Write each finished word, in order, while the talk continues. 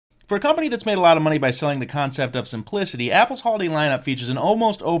For a company that's made a lot of money by selling the concept of simplicity, Apple's holiday lineup features an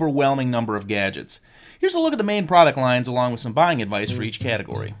almost overwhelming number of gadgets. Here's a look at the main product lines along with some buying advice for each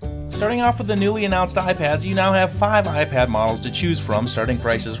category. Starting off with the newly announced iPads, you now have 5 iPad models to choose from. Starting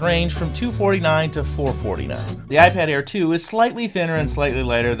prices range from $249 to $449. The iPad Air 2 is slightly thinner and slightly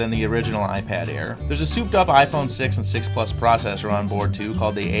lighter than the original iPad Air. There's a souped-up iPhone 6 and 6 Plus processor on board too,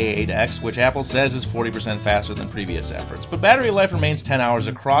 called the A8X, which Apple says is 40% faster than previous efforts. But battery life remains 10 hours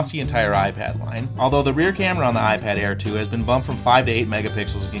across the entire iPad line, although the rear camera on the iPad Air 2 has been bumped from 5 to 8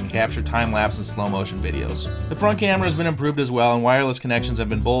 megapixels and can capture time-lapse and slow-motion videos. The front camera has been improved as well, and wireless connections have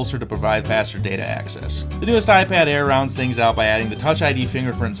been bolstered to provide faster data access. The newest iPad Air rounds things out by adding the Touch ID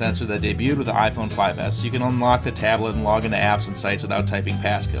fingerprint sensor that debuted with the iPhone 5S, so you can unlock the tablet and log into apps and sites without typing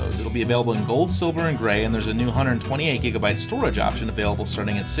passcodes. It'll be available in gold, silver, and gray, and there's a new 128GB storage option available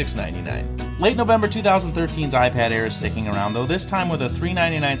starting at $699. Late November 2013's iPad Air is sticking around, though this time with a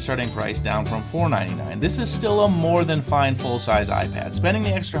 $399 starting price down from $499. This is still a more than fine full-size iPad. Spending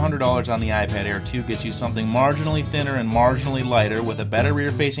the extra $100 on the iPad Air 2 gets you something marginally thinner and marginally lighter with a better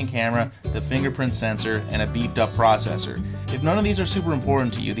rear-facing camera, the fingerprint sensor, and a beefed-up processor. If none of these are super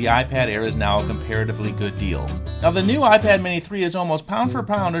important to you, the iPad Air is now a comparatively good deal. Now, the new iPad Mini 3 is almost pound for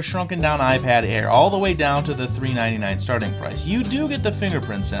pound a shrunken-down iPad Air, all the way down to the $399 starting price. You do get the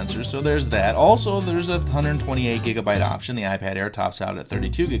fingerprint sensor, so there's that. Also, there's a 128GB option. The iPad Air tops out at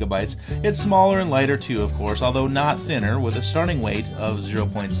 32GB. It's smaller and lighter too, of course, although not thinner, with a starting weight of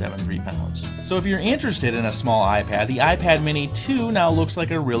 0.73 pounds. So if you're interested in a small iPad, the iPad Mini 2 now looks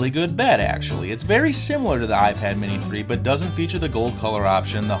like a really good bet, actually. It's very similar to the iPad Mini 3, but doesn't feature the gold color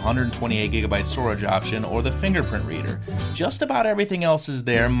option, the 128GB storage option, or the fingerprint reader. Just about everything else is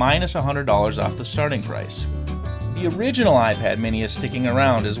there, minus $100 off the starting price. The original iPad Mini is sticking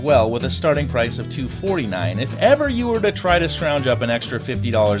around as well, with a starting price of $249. If ever you were to try to scrounge up an extra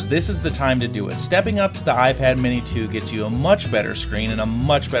 $50, this is the time to do it. Stepping up to the iPad Mini 2 gets you a much better screen and a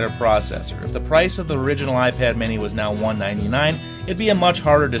much better processor. If the price of the original iPad Mini was now $199, it'd be a much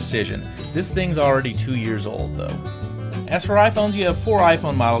harder decision. This thing's already 2 years old, though. As for iPhones, you have 4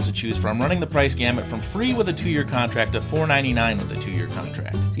 iPhone models to choose from, running the price gamut from free with a 2-year contract to $499 with a 2-year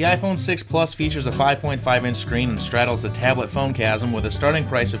contract. The iPhone 6 Plus features a 5.5-inch screen and straddles the tablet phone chasm with a starting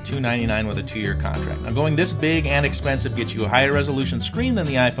price of $299 with a 2-year contract. Now, going this big and expensive gets you a higher resolution screen than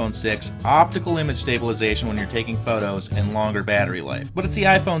the iPhone 6, optical image stabilization when you're taking photos, and longer battery life. But it's the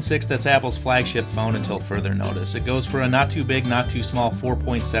iPhone 6 that's Apple's flagship phone until further notice. It goes for a not too big, not too small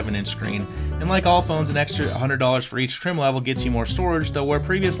 4.7-inch screen, and like all phones, an extra $100 for each trim level gets you more storage, though where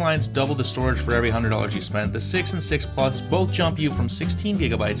previous lines doubled the storage for every $100 you spent, the 6 and 6 Plus both jump you from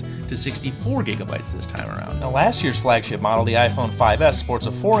 16GB to 64GB this time around. Now, last year's flagship model, the iPhone 5S, sports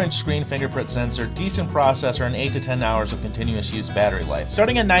a 4-inch screen, fingerprint sensor, decent processor, and 8 to 10 hours of continuous use battery life.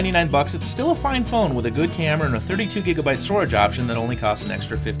 Starting at $99, it's still a fine phone with a good camera and a 32GB storage option that only costs an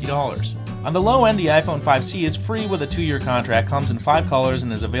extra $50. On the low end, the iPhone 5C is free with a 2-year contract, comes in 5 colors,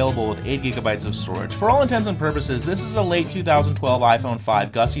 and is available with 8GB of storage. For all intents and purposes, this is a late 2012 iPhone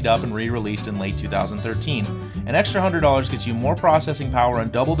 5 gussied up and re-released in late 2013. An extra $100 gets you more processing power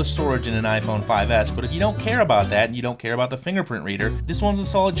and double the storage in an iPhone 5S, but if you don't care about that and you don't care about the fingerprint reader, this one's a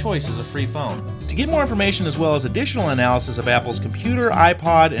solid choice as a free phone. To get more information as well as additional analysis of Apple's computer,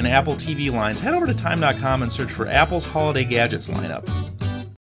 iPod, and Apple TV lines, head over to time.com and search for Apple's Holiday Gadgets lineup.